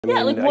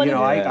Yeah, like what? You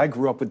know, I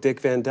grew up with Dick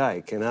Van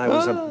Dyke, and I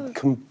was a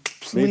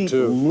complete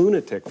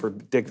lunatic for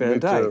Dick Van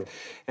Dyke.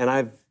 And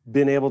I've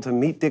been able to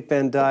meet Dick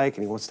Van Dyke,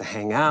 and he wants to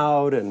hang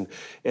out, and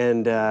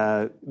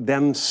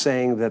them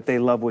saying that they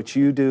love what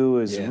you do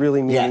is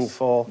really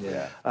meaningful.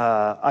 Yes.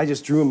 I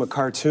just drew him a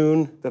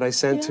cartoon that I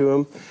sent to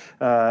him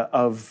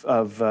of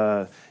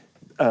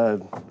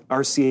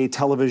RCA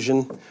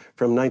television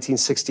from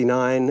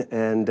 1969,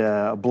 and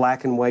a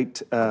black and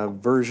white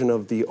version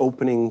of the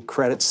opening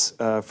credits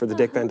for the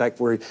Dick Van Dyke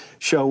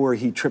show where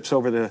he trips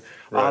over the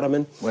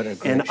Ottoman. What a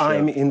great and show.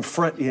 I'm in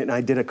front, and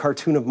I did a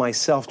cartoon of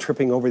myself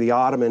tripping over the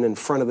Ottoman in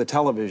front of the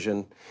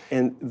television.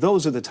 And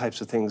those are the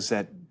types of things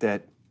that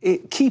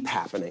keep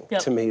happening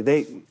to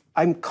me.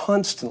 I'm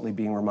constantly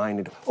being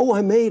reminded, oh,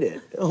 I made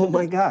it. Oh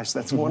my gosh,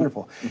 that's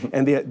wonderful.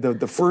 And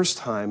the first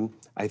time,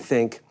 I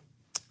think,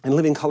 and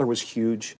Living Color was huge.